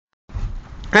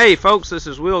Hey folks, this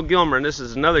is Will Gilmer, and this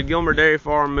is another Gilmer Dairy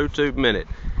Farm MooTube Minute.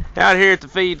 Out here at the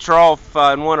feed trough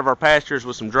in one of our pastures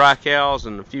with some dry cows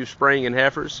and a few spring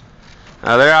heifers.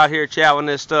 They're out here chowing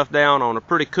this stuff down on a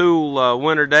pretty cool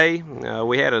winter day.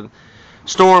 We had a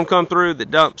storm come through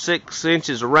that dumped 6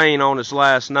 inches of rain on us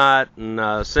last night,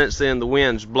 and since then the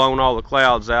wind's blown all the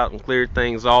clouds out and cleared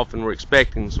things off, and we're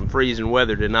expecting some freezing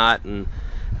weather tonight. And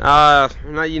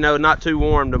not too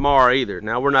warm tomorrow either.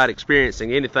 Now, we're not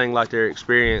experiencing anything like they're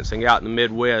experiencing out in the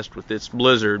Midwest with this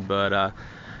blizzard, but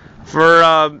for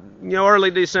early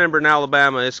December in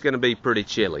Alabama, it's going to be pretty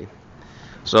chilly.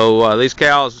 So these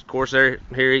cows, of course, they're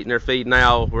here eating their feed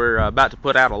now. We're about to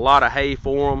put out a lot of hay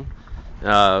for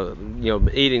them.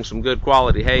 Eating some good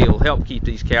quality hay will help keep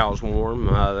these cows warm.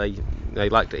 They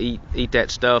like to eat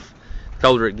that stuff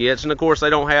colder it gets, and of course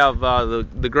they don't have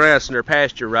the grass in their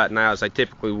pasture right now as they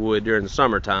typically would during the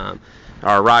summertime.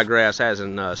 Our ryegrass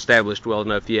hasn't established well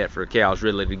enough yet for cows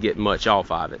really to get much off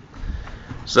of it.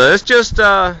 So it's just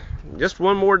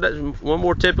one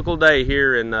more typical day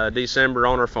here in December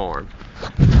on our farm.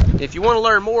 If you want to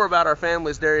learn more about our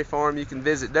family's dairy farm, you can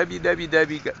visit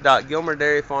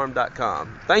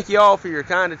www.gilmerdairyfarm.com. Thank you all for your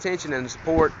kind attention and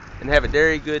support, and have a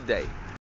very good day.